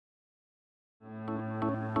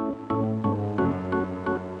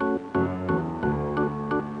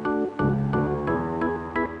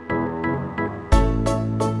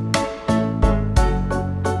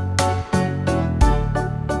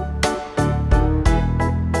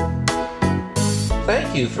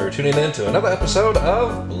thank you for tuning in to another episode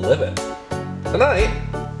of Live It. Tonight,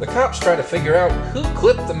 the cops try to figure out who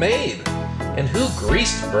clipped the maid and who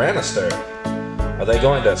greased Brannister. Are they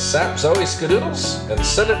going to sap Zoe Skadoodles and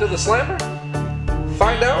send it to the slammer?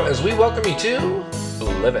 Find out as we welcome you to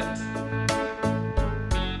Live It.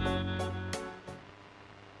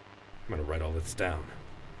 I'm gonna write all this down.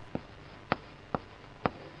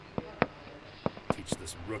 Teach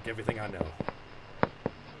this rook everything I know.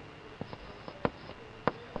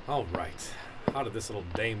 All right, how did this little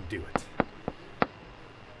dame do it?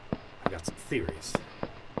 I got some theories.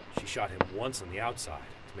 She shot him once on the outside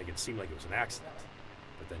to make it seem like it was an accident.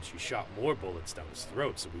 But then she shot more bullets down his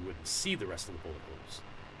throat so we wouldn't see the rest of the bullet holes.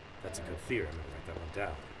 That's a good theory. I'm gonna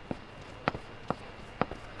write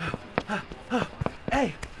that one down.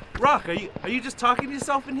 Hey, Rock, are you just talking to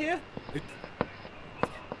yourself in here?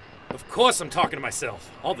 Of course I'm talking to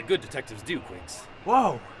myself. All the good detectives do, Quinks.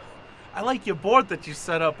 Whoa, I like your board that you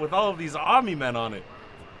set up with all of these army men on it.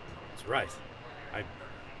 That's right.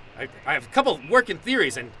 I have a couple working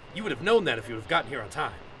theories, and you would have known that if you would have gotten here on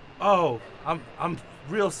time. Oh, I'm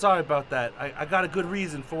real sorry about that. I got a good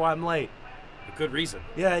reason for why I'm late. A good reason.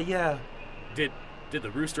 Yeah. Did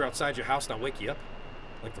the rooster outside your house not wake you up?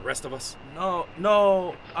 Like the rest of us?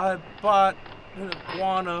 No, I bought an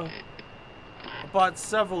iguana. I bought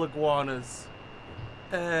several iguanas.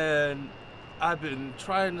 And I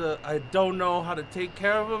don't know how to take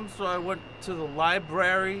care of them, so I went to the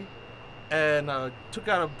library and took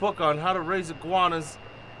out a book on how to raise iguanas.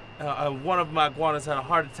 One of my iguanas had a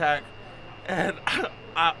heart attack, and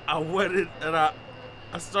I went in and I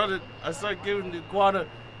started giving the iguana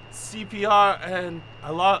CPR, and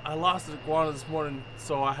I lost an iguana this morning,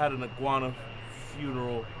 so I had an iguana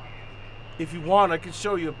funeral. If you want, I can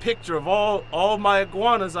show you a picture of all my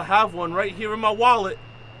iguanas. I have one right here in my wallet.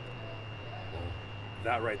 Well,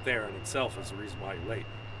 that right there in itself is the reason why you're late.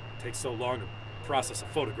 It takes so long to process a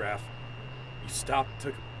photograph. You stopped,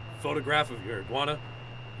 took a photograph of your iguana,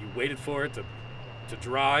 you waited for it to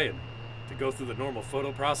dry and to go through the normal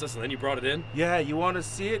photo process, and then you brought it in? Yeah, you want to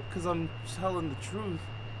see it? Because I'm telling the truth.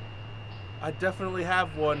 I definitely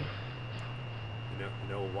have one. You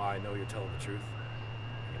know why I know you're telling the truth?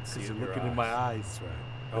 I can see Because it in you're your looking eyes. in my eyes. That's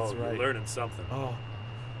right. That's right. You're learning something. Oh,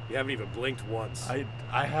 You haven't even blinked once.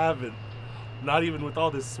 I haven't. Not even with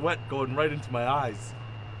all this sweat going right into my eyes.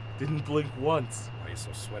 Didn't blink once. Why are you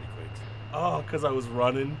so sweaty, Quiggs? Oh, because I was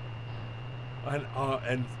running.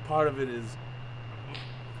 And part of it is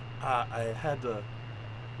I had to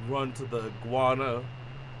run to the iguana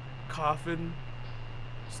coffin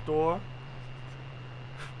store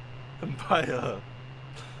and buy a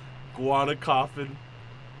iguana coffin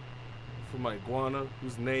for my iguana,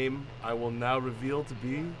 whose name I will now reveal to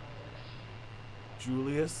be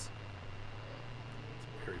Julius.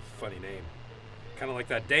 It's a very funny name. Kind of like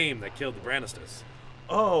that dame that killed the Brannisters.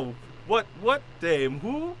 Oh, what dame?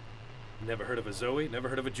 Who? Never heard of a Zoe, never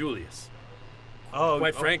heard of a Julius. Oh,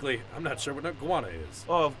 Quite frankly, I'm not sure what an iguana is.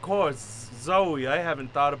 Oh, of course, Zoe. I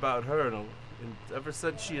haven't thought about her ever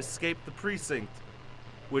since she escaped the precinct.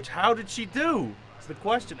 Which, how did she do? Is the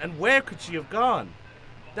question. And where could she have gone?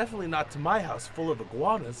 Definitely not to my house full of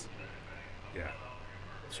iguanas. Yeah,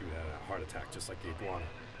 she would have had a heart attack just like the iguana.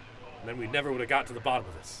 And then we never would have got to the bottom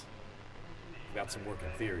of this. I've got some working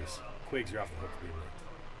theories. Quiggs, you're off the hook for being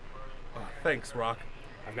late. Oh, thanks, Rock.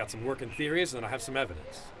 I've got some working theories, and I have some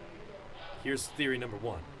evidence. Here's theory number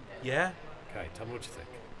one. Yeah? Okay, tell me what you think.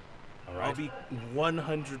 All right? I'll be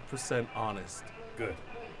 100% honest. Good.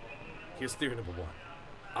 Here's theory number one.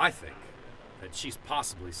 I think that she's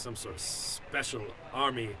possibly some sort of special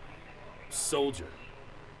army soldier.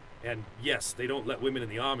 And yes, they don't let women in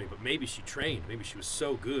the army, but maybe she trained. Maybe she was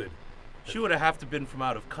so good. She would have to been from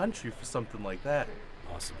out of country for something like that.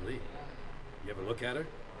 Possibly. You ever look at her?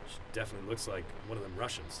 She definitely looks like one of them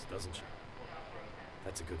Russians, doesn't she?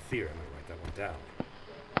 That's a good theory. I'm gonna write that one down.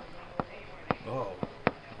 Oh,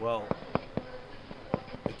 well,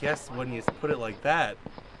 I guess when you put it like that.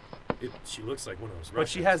 She looks like one of those Russians. But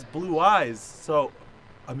she has blue eyes, so,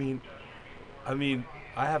 I mean,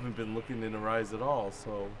 I haven't been looking in her eyes at all,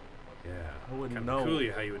 so. Yeah. I wouldn't Kind know. of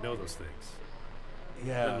peculiar how you would know those things.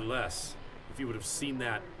 Yeah. Nonetheless, if you would have seen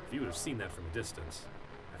that from a distance,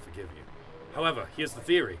 I forgive you. However, here's the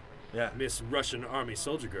theory. Yeah. Miss Russian Army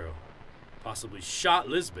soldier girl possibly shot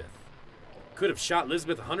Lisbeth. Could have shot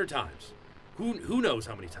Lisbeth 100 times. Who knows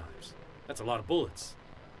how many times? That's a lot of bullets.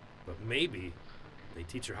 But maybe they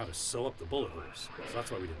teach her how to sew up the bullet holes. So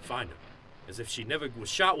that's why we didn't find her. As if she never was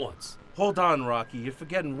shot once. Hold on, Rocky. You're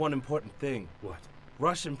forgetting one important thing. What?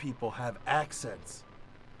 Russian people have accents.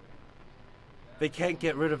 They can't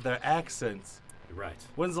get rid of their accents. You're right.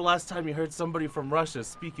 When's the last time you heard somebody from Russia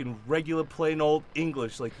speaking regular plain old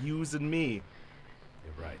English like yous and me?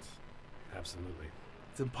 You're right. Absolutely.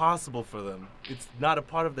 It's impossible for them. It's not a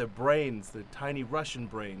part of their brains, their tiny Russian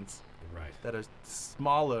brains You're right. that are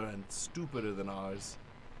smaller and stupider than ours.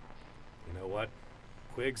 You know what?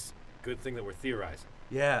 Quigs, good thing that we're theorizing.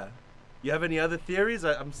 Yeah. You have any other theories?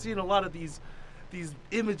 I'm seeing a lot of these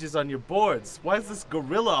images on your boards. Why is this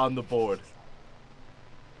gorilla on the board?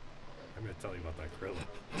 I'm going to tell you about that gorilla.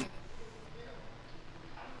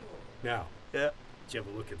 Now, Yeah. did you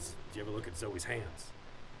ever look at Zoe's hands?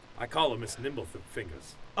 I call her Miss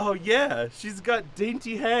Nimblefingers. Oh yeah, she's got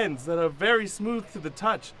dainty hands that are very smooth to the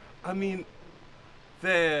touch. I mean,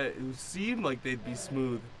 they seem like they'd be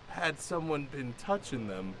smooth had someone been touching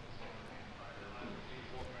them.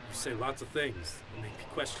 You say lots of things that make me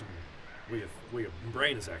question where your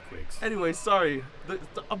brain is at, Quigs. Anyway, sorry.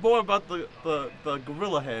 More about the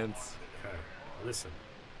gorilla hands. Okay, listen.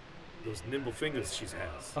 Those nimble fingers she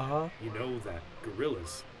has. Uh-huh. You know that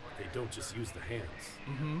gorillas, they don't just use the hands.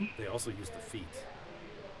 Mm-hmm. They also use the feet.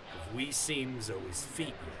 Have we seen Zoe's feet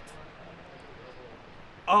yet?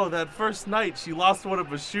 Oh, that first night she lost one of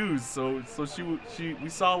her shoes, so we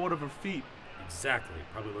saw one of her feet. Exactly.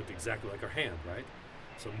 Probably looked exactly like her hand, right?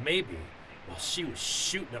 So maybe while she was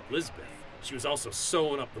shooting up Lisbeth, she was also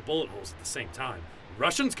sewing up the bullet holes at the same time.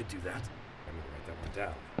 Russians could do that. I'm gonna write that one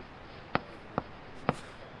down.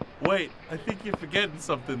 Wait, I think you're forgetting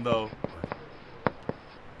something though.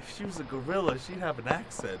 If she was a gorilla, she'd have an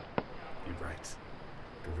accent. You're right.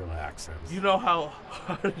 Gorilla accents. You know how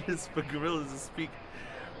hard it is for gorillas to speak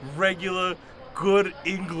regular, good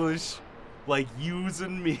English like yous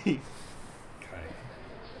and me. Okay.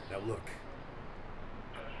 Now look.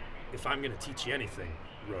 If I'm gonna teach you anything,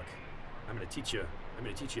 Rook, I'm gonna teach you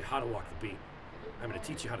how to walk the beat. I'm gonna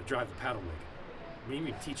teach you how to drive the paddle leg. I'm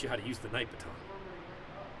even gonna teach you how to use the night baton.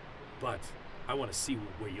 But I want to see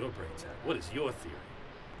where your brain's at. What is your theory?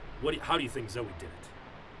 How do you think Zoe did it?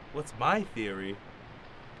 What's my theory?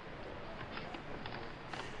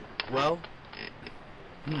 Well,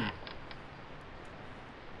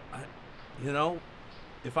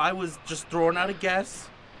 if I was just throwing out a guess,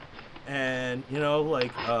 and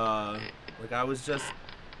I was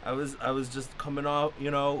just coming off,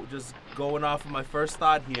 just going off of my first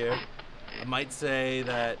thought here, I might say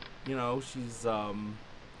that she's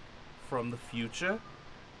from the future,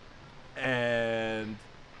 and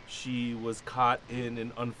she was caught in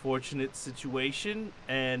an unfortunate situation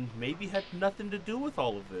and maybe had nothing to do with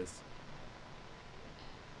all of this.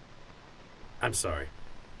 I'm sorry.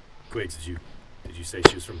 Quigs, did you say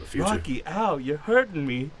she was from the future? Rocky, ow, you're hurting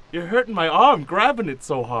me. You're hurting my arm, grabbing it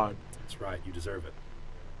so hard. That's right, you deserve it.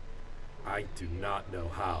 I do not know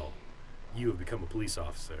how you have become a police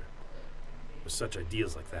officer with such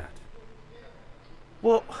ideas like that.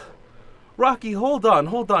 Well, Rocky, hold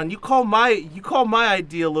on. You call my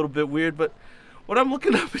idea a little bit weird, but when I'm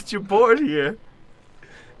looking up at your board here,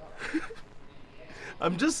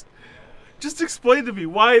 I'm just explain to me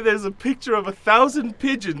why there's a picture of 1,000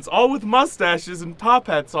 pigeons, all with mustaches and top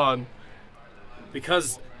hats on.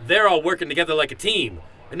 Because they're all working together like a team,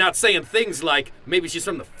 and not saying things like, maybe she's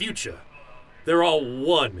from the future. They're all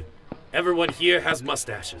one. Everyone here has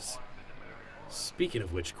mustaches. Speaking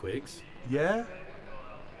of which, Quigs, Yeah?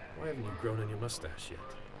 why haven't you grown on your mustache yet?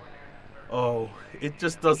 Oh, it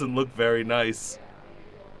just doesn't look very nice.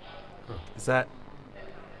 Huh. Is that...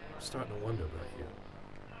 I'm starting to wonder about you.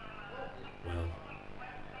 Well,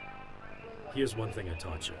 here's one thing I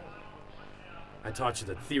taught you. I taught you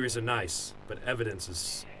that theories are nice, but evidence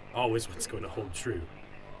is always what's going to hold true.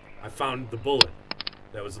 I found the bullet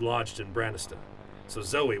that was lodged in Brannister, so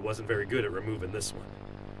Zoe wasn't very good at removing this one.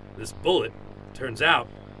 This bullet turns out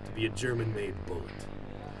to be a German-made bullet.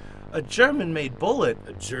 A German-made bullet?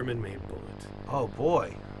 A German-made bullet. Oh,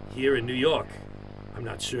 boy. Here in New York, I'm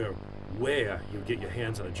not sure where you'll get your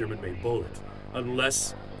hands on a German-made bullet,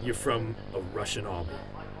 unless you're from a Russian army.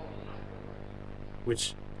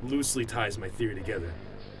 Which loosely ties my theory together,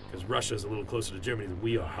 because Russia's a little closer to Germany than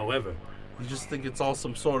we are. However, You just think it's all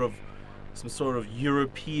some sort of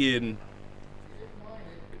European,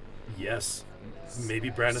 yes, maybe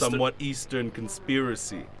Brannister. somewhat Eastern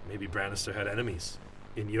conspiracy. Maybe Brannister had enemies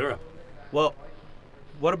in Europe. Well,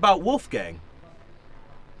 what about Wolfgang?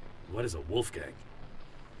 What is a Wolfgang?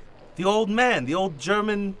 The old man, the old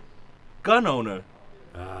German gun owner.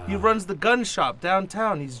 He runs the gun shop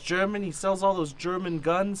downtown. He's German. He sells all those German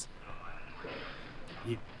guns.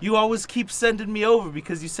 You always keep sending me over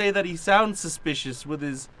because you say that he sounds suspicious with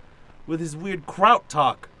his weird kraut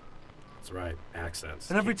talk. That's right, accents.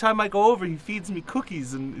 And every time I go over, he feeds me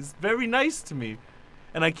cookies and is very nice to me.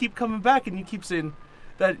 and I keep coming back, and you keep saying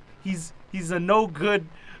that he's a no good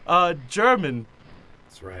German.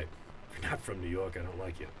 That's right. If you're not from New York, I don't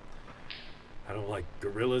like you. I don't like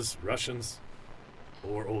gorillas, Russians,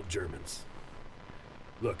 or old Germans.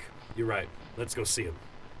 Look, you're right. Let's go see him.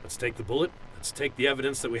 Let's take the bullet. Let's take the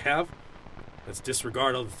evidence that we have. Let's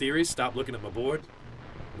disregard all the theories. Stop looking at my board.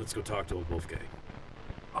 Let's go talk to old Wolfgang.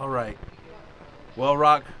 All right. Well,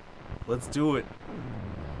 Rock, let's do it.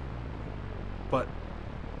 But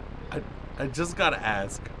I just gotta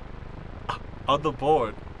ask, on the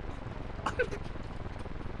board,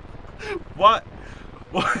 why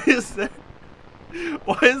is there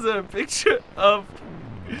a picture of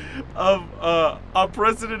our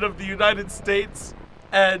president of the United States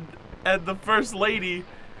and the first lady,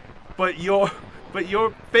 but your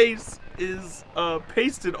face is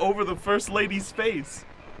pasted over the first lady's face?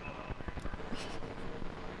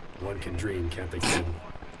 One can dream, can't they, kid?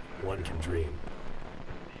 One can dream.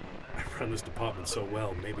 I run this department so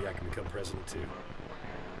well, maybe I can become president too.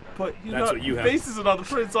 But That's what you have. face isn't on the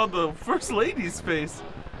print, it's on the first lady's face.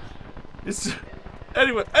 It's just,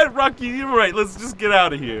 anyway, and Rocky, you're right. Let's just get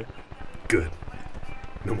out of here. Good.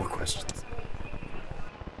 No more questions.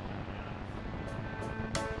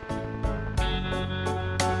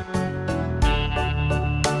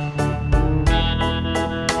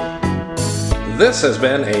 This has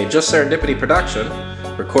been a Just Serendipity production,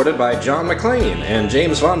 recorded by John McClane and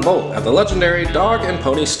James Von Bolt at the legendary Dog and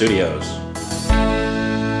Pony Studios.